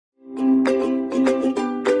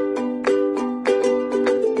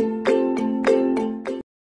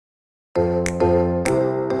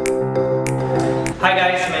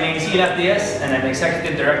Illac Diaz, and I'm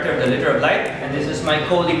Executive Director of the Liter of Light, and this is my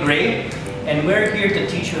colleague Ray, and we're here to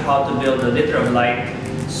teach you how to build the Liter of Light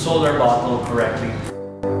solar bottle correctly.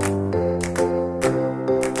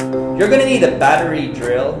 You're going to need a battery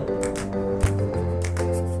drill,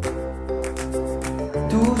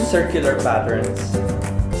 2 circular patterns.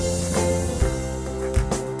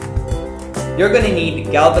 You're going to need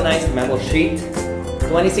galvanized metal sheet,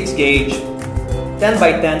 26 gauge, 10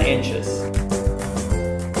 by 10 inches.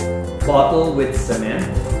 Bottle with cement.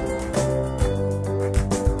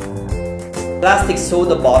 Plastic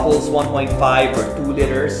soda bottles, 1.5 or 2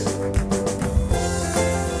 liters.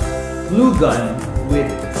 Glue gun with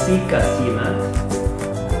Sika sealant.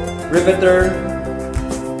 Riveter.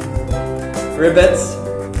 Rivets.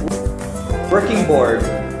 Working board.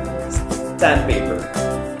 Sandpaper.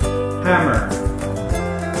 Hammer.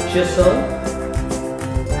 Chisel.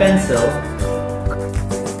 Pencil.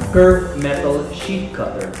 Curved metal sheet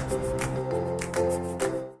cutter.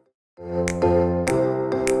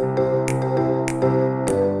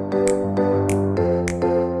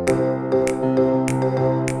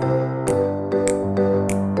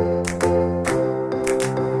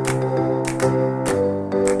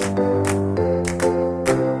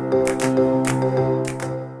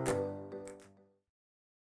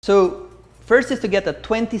 So first is to get a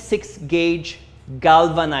 26 gauge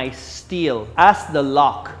galvanized steel as the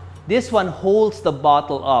lock. This one holds the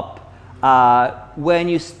bottle up when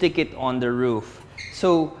you stick it on the roof.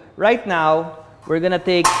 So right now we're gonna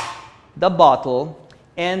take the bottle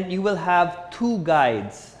and you will have 2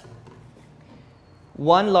 guides.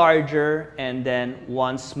 One larger and then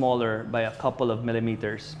one smaller by a couple of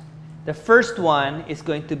millimeters. The first one is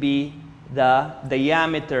going to be the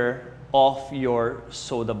diameter of your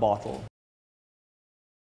soda bottle.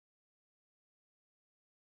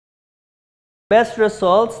 Best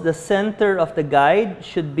results, the center of the guide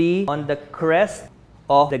should be on the crest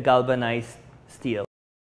of the galvanized steel.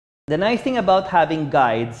 The nice thing about having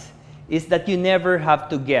guides is that you never have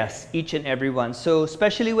to guess each and every one. So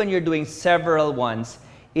especially when you're doing several ones,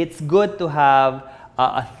 it's good to have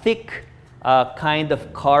a thick kind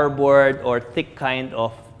of cardboard or thick kind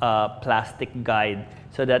of plastic guide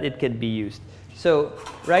so that it can be used. So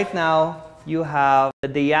right now you have the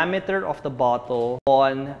diameter of the bottle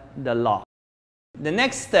on the lock. The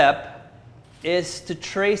next step is to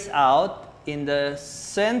trace out in the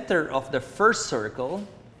center of the first circle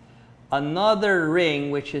another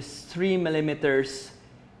ring which is 3 millimeters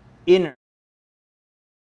inner.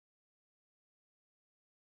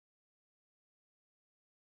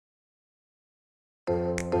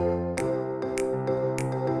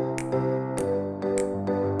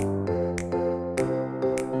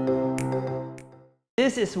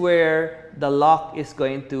 This is where the lock is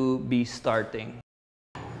going to be starting.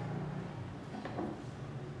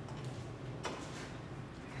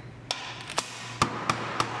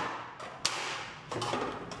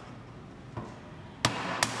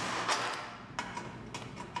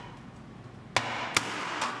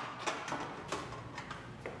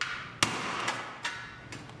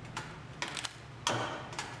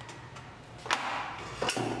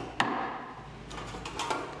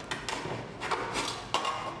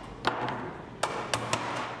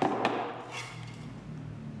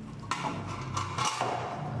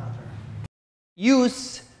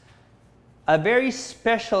 Use a very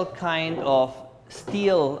special kind of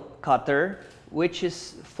steel cutter which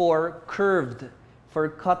is for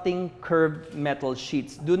cutting curved metal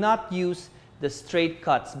sheets. Do not use the straight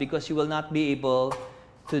cuts because you will not be able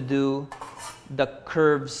to do the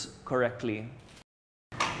curves correctly.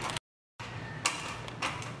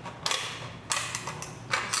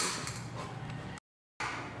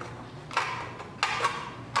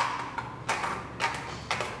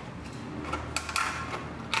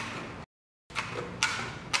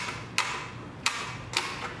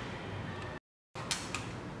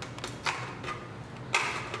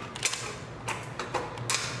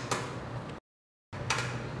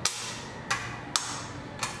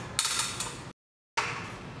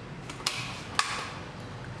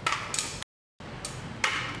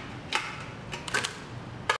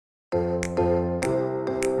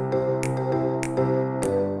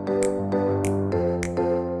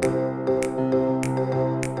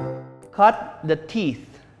 Cut the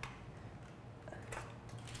teeth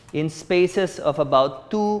in spaces of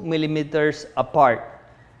about 2 millimeters apart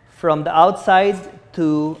from the outside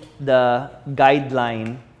to the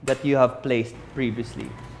guideline that you have placed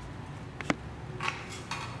previously.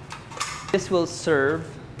 This will serve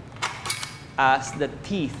as the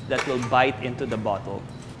teeth that will bite into the bottle.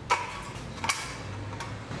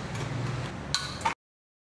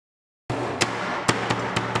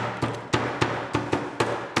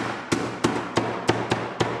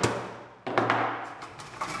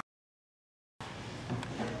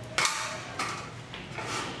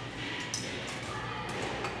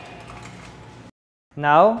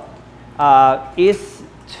 now is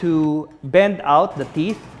to bend out the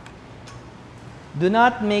teeth. Do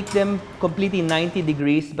not make them completely 90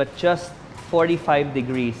 degrees, but just 45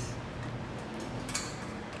 degrees.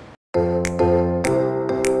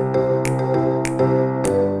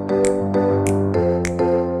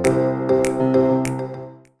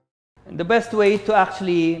 The best way to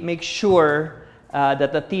actually make sure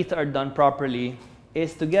that the teeth are done properly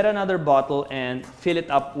is to get another bottle and fill it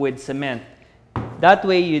up with cement. That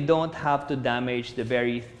way you don't have to damage the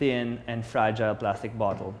very thin and fragile plastic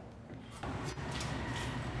bottle.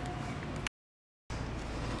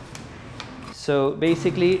 So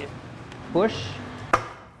basically, push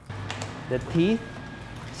the teeth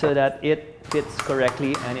so that it fits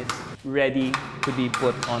correctly and it's ready to be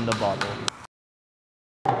put on the bottle.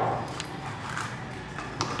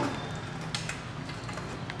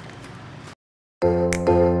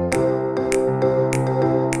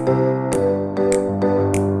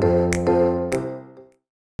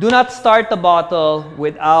 Do not start the bottle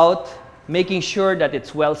without making sure that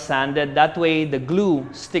it's well sanded. That way the glue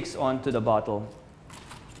sticks onto the bottle.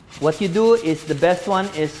 What you do is, the best one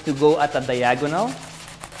is to go at a diagonal,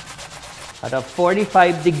 at a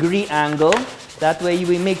 45-degree angle. That way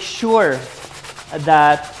we make sure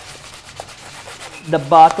that the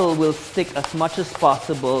bottle will stick as much as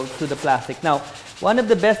possible to the plastic. Now, one of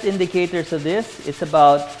the best indicators of this is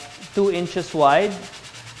about 2 inches wide.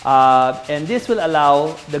 And this will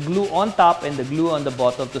allow the glue on top and the glue on the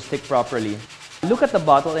bottom to stick properly. Look at the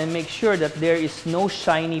bottle and make sure that there is no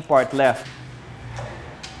shiny part left.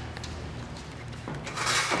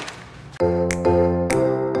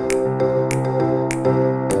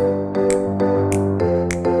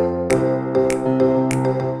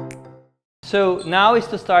 So now is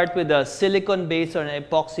to start with a silicone base or an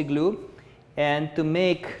epoxy glue and to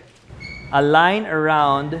make a line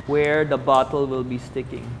around where the bottle will be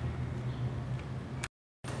sticking.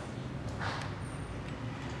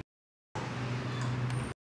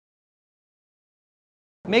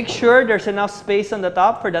 Make sure there's enough space on the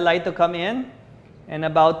top for the light to come in and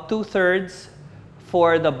about 2/3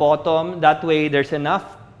 for the bottom. That way there's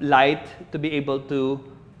enough light to be able to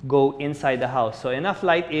go inside the house. So enough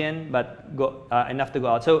light in, but enough to go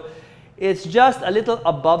out. So it's just a little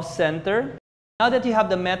above center. Now that you have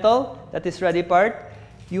the metal that is ready part,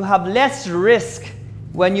 you have less risk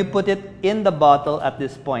when you put it in the bottle at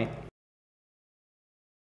this point.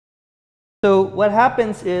 So what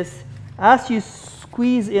happens is, as you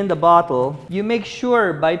squeeze in the bottle, you make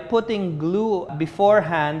sure by putting glue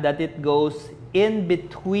beforehand that it goes in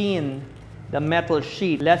between the metal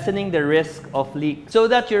sheet, lessening the risk of leak. So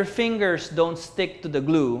that your fingers don't stick to the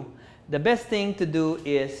glue, the best thing to do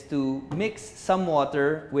is to mix some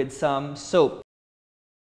water with some soap.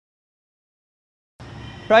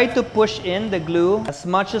 Try to push in the glue as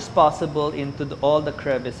much as possible into all the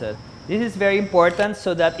crevices. This is very important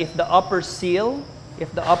so that if the upper seal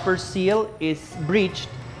is breached,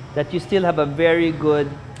 that you still have a very good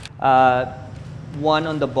one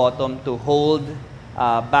on the bottom to hold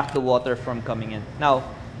back the water from coming in. Now,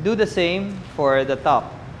 do the same for the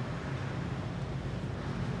top.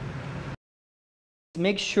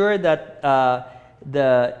 Make sure that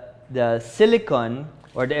the silicone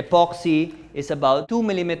or the epoxy is about 2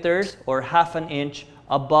 millimeters or 1/2 inch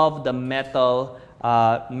above the metal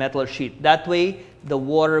sheet. That way, the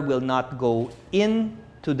water will not go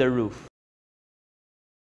into the roof.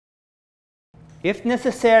 If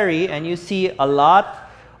necessary, and you see a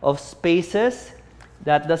lot of spaces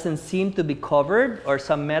that doesn't seem to be covered or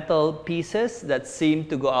some metal pieces that seem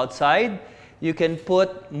to go outside, you can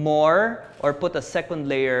put more or put a second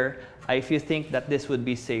layer if you think that this would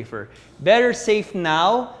be safer. Better safe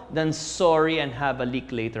now than sorry and have a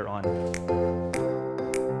leak later on.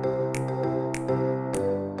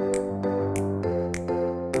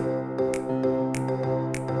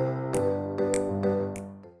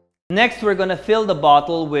 Next, we're going to fill the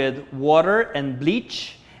bottle with water and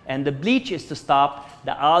bleach. And the bleach is to stop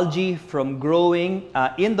the algae from growing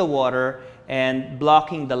in the water and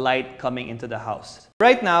blocking the light coming into the house.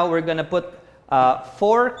 Right now, we're going to put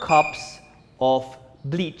 4 cups of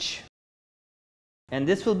bleach. And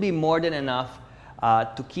this will be more than enough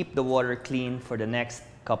to keep the water clean for the next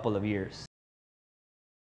couple of years.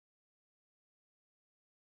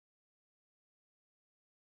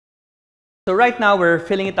 So right now, we're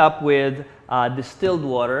filling it up with distilled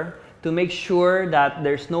water to make sure that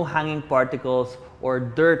there's no hanging particles or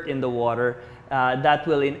dirt in the water that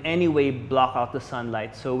will in any way block out the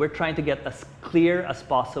sunlight. So we're trying to get as clear as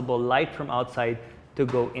possible light from outside to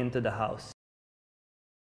go into the house.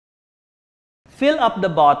 fill up the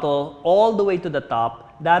bottle all the way to the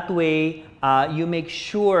top. That way, you make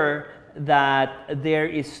sure that there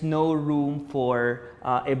is no room for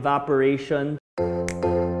evaporation.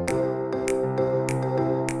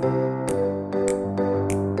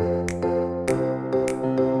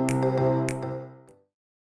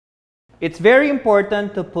 It's very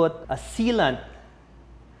important to put a sealant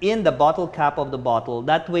in the bottle cap of the bottle.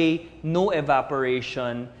 That way, no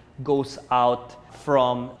evaporation goes out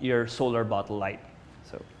from your solar bottle light.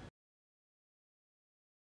 So,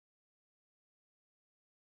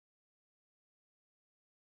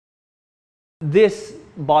 this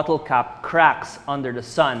bottle cap cracks under the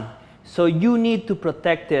sun. So you need to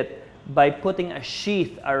protect it by putting a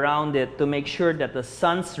sheath around it to make sure that the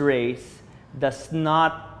sun's rays does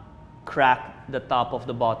not crack the top of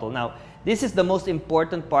the bottle. Now, this is the most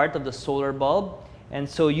important part of the solar bulb, and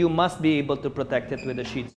so you must be able to protect it with a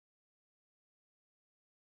sheet.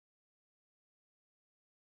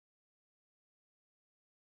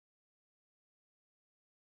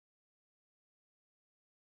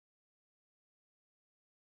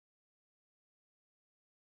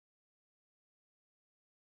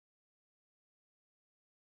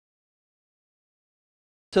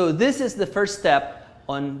 So this is the first step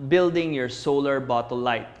on building your solar bottle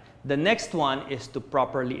light. The next one is to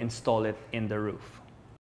properly install it in the roof.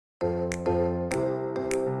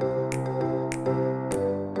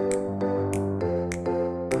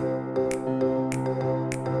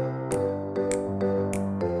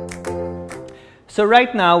 So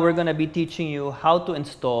right now we're going to be teaching you how to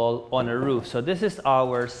install on a roof. So this is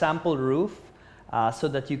our sample roof so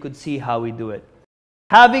that you could see how we do it.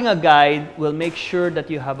 Having a guide will make sure that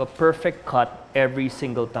you have a perfect cut every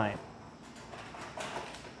single time.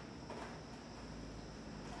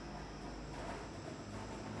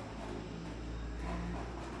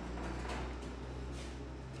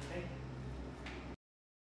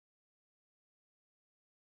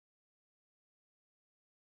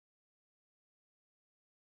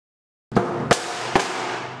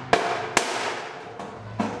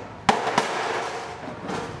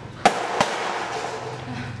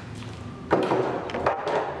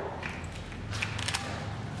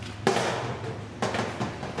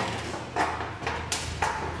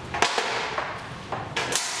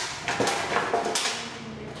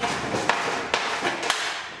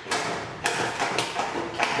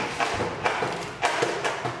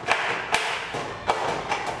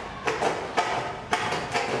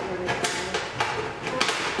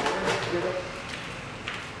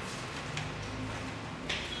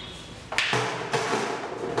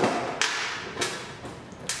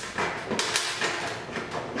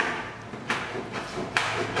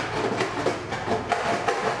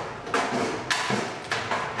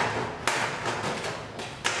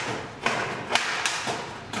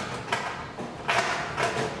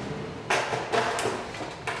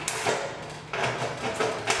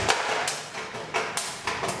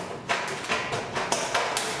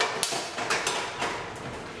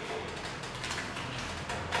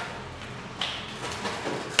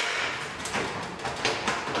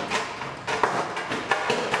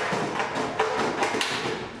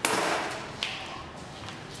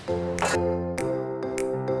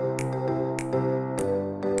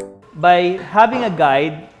 By having a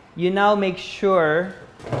guide, you now make sure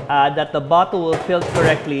that the bottle will fill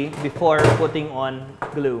correctly before putting on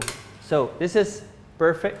glue. So this is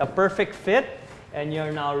a perfect fit, and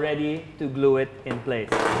you're now ready to glue it in place.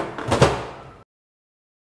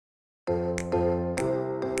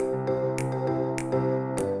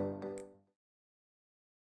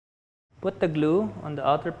 Put the glue on the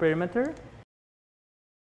outer perimeter.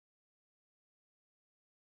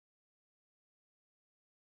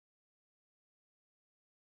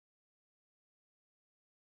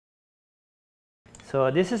 So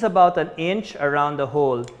this is about 1 inch around the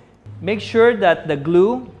hole. Make sure that the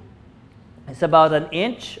glue is about 1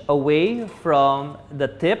 inch away from the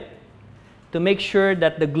tip to make sure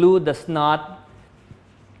that the glue does not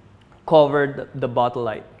cover the bottle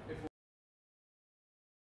light.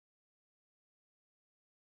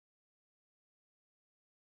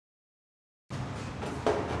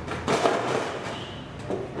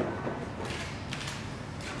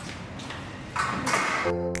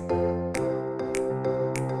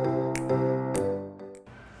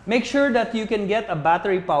 Make sure that you can get a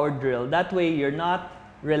battery-powered drill. That way, you're not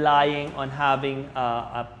relying on having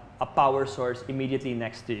a power source immediately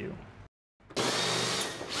next to you.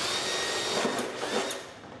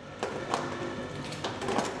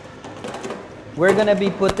 We're going to be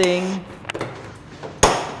putting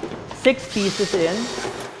 6 pieces in.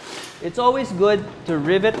 It's always good to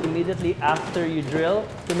rivet immediately after you drill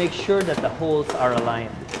to make sure that the holes are aligned.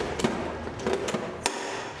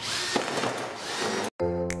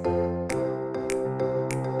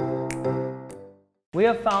 We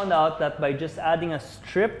have found out that by just adding a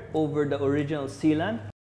strip over the original sealant,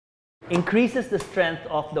 increases the strength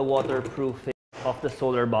of the waterproofing of the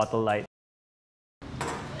solar bottle light.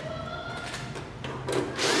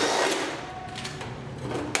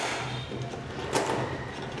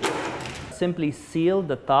 Simply seal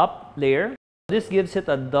the top layer. This gives it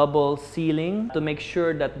a double sealing to make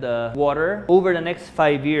sure that the water over the next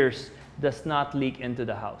 5 years does not leak into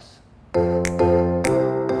the house.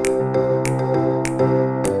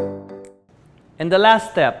 And the last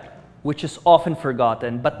step, which is often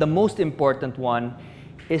forgotten, but the most important one,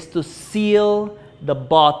 is to seal the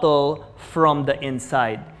bottle from the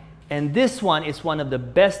inside. And this one is one of the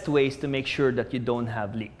best ways to make sure that you don't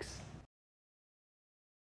have leaks.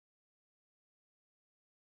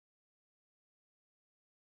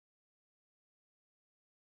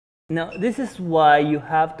 Now, this is why you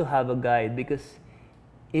have to have a guide, because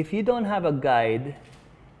if you don't have a guide,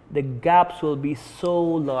 the gaps will be so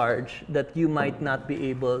large that you might not be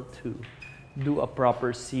able to do a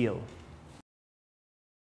proper seal.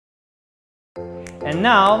 And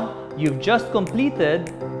now, you've just completed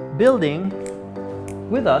building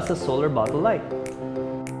with us a solar bottle light.